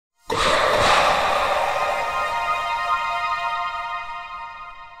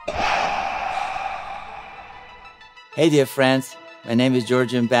Hey dear friends, my name is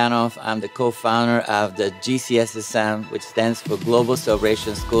Georgian Banov. I'm the co-founder of the GCSSM, which stands for Global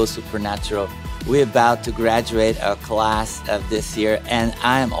Celebration School Supernatural. We're about to graduate our class of this year, and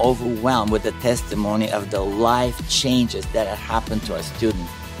I am overwhelmed with the testimony of the life changes that have happened to our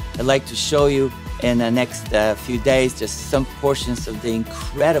students. I'd like to show you in the next few days just some portions of the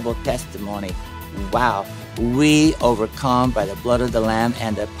incredible testimony. Wow. We overcome by the blood of the Lamb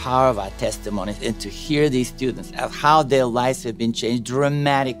and the power of our testimonies, and to hear these students of how their lives have been changed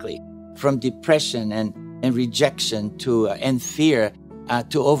dramatically from depression and rejection to and fear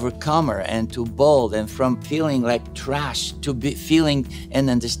to overcomer and to bold, and from feeling like trash to feeling and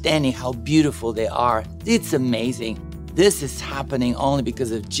understanding how beautiful they are. It's amazing. This is happening only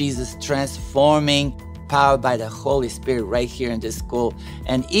because of Jesus transforming, powered by the Holy Spirit right here in this school.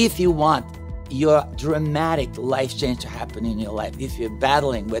 And if you want your dramatic life change to happen in your life, if you're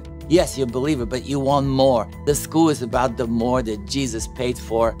battling with, yes, you're a believer, but you want more, the school is about the more that Jesus paid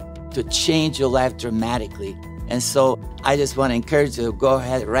for to change your life dramatically. And so I just want to encourage you to go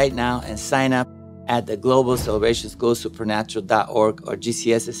ahead right now and sign up at the Global Celebration School Supernatural.org or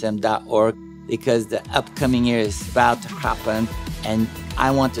GCSSM.org, because the upcoming year is about to happen, and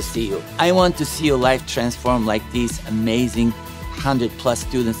I want to see you. I want to see your life transformed like these amazing 100+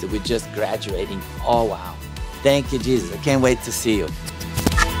 students that we're just graduating. Oh, wow. Thank you, Jesus. I can't wait to see you.